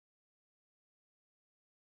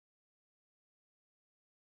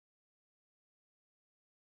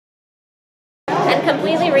and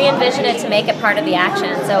completely re-envision it to make it part of the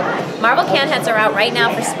action. So Marvel can heads are out right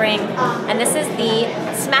now for spring, and this is the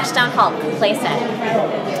Smashdown Hulk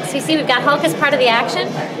playset. So you see we've got Hulk as part of the action,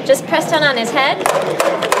 just pressed down on his head,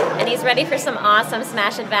 and he's ready for some awesome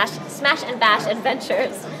smash and bash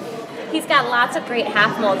adventures. He's got lots of great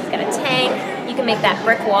half molds. He's got a tank. You can make that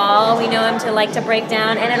brick wall. We know him to like to break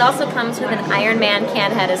down. And it also comes with an Iron Man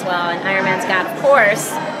can head as well. And Iron Man's got, of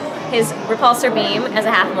course, his repulsor beam as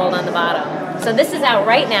a half mold on the bottom. So this is out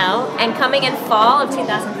right now. And coming in fall of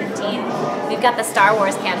 2015, we've got the Star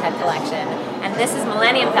Wars can head collection. And this is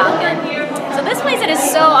Millennium Falcon. So this playset is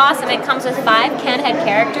so awesome. It comes with 5 can head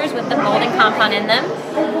characters with the molding compound in them.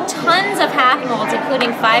 Tons of half molds,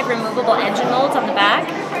 including 5 removable engine molds on the back.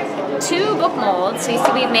 2 book molds, so you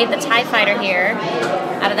see we've made the TIE Fighter here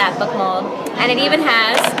out of that book mold, and it even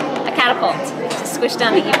has a catapult to squish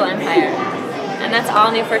down the evil empire. And that's all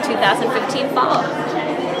new for 2015 fall.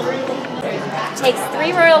 Takes 3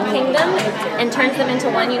 royal kingdoms and turns them into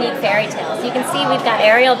one unique fairy tale. So you can see we've got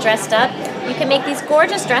Ariel dressed up. You can make these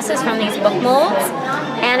gorgeous dresses from these book molds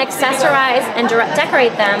and accessorize and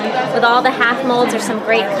decorate them with all the half molds or some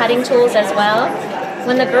great cutting tools as well.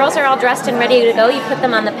 When the girls are all dressed and ready to go, you put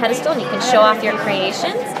them on the pedestal and you can show off your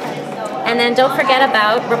creations. And then don't forget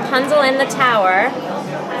about Rapunzel in the tower,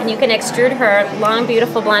 and you can extrude her long,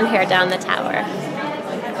 beautiful blonde hair down the tower.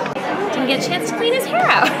 Didn't get a chance to clean his hair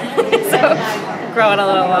out, so grow it a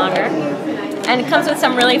little longer. And it comes with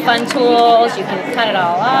some really fun tools. You can cut it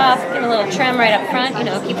all off, give a little trim right up front, you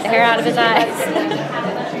know, keep the hair out of his eyes.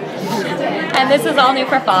 And this is all new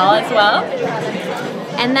for fall as well.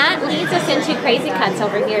 And that leads us into Crazy Cuts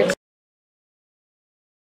over here.